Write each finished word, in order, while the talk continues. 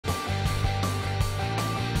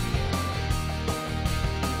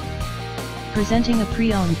Presenting a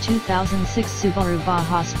pre-owned 2006 Subaru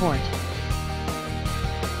Baja Sport.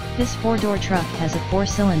 This four-door truck has a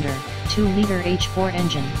 4-cylinder, 2-liter H4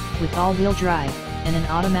 engine, with all-wheel drive, and an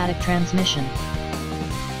automatic transmission.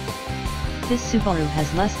 This Subaru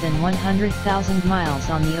has less than 100,000 miles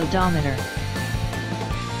on the odometer.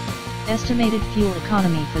 Estimated fuel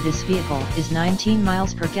economy for this vehicle is 19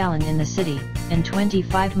 miles per gallon in the city, and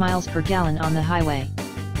 25 miles per gallon on the highway.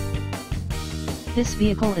 This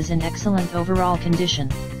vehicle is in excellent overall condition.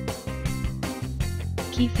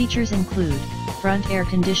 Key features include front air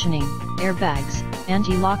conditioning, airbags,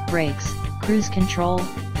 anti-lock brakes, cruise control,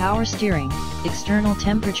 power steering, external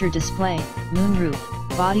temperature display, moonroof,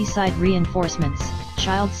 body side reinforcements,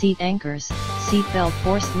 child seat anchors, seat belt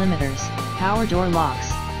force limiters, power door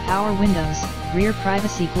locks, power windows, rear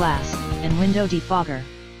privacy glass, and window defogger.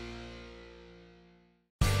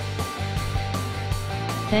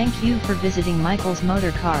 Thank you for visiting Michael's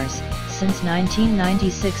Motorcars. Since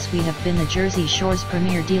 1996 we have been the Jersey Shore's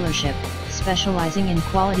premier dealership, specializing in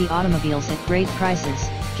quality automobiles at great prices,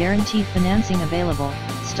 guaranteed financing available.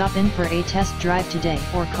 Stop in for a test drive today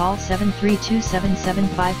or call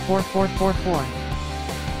 732-775-4444.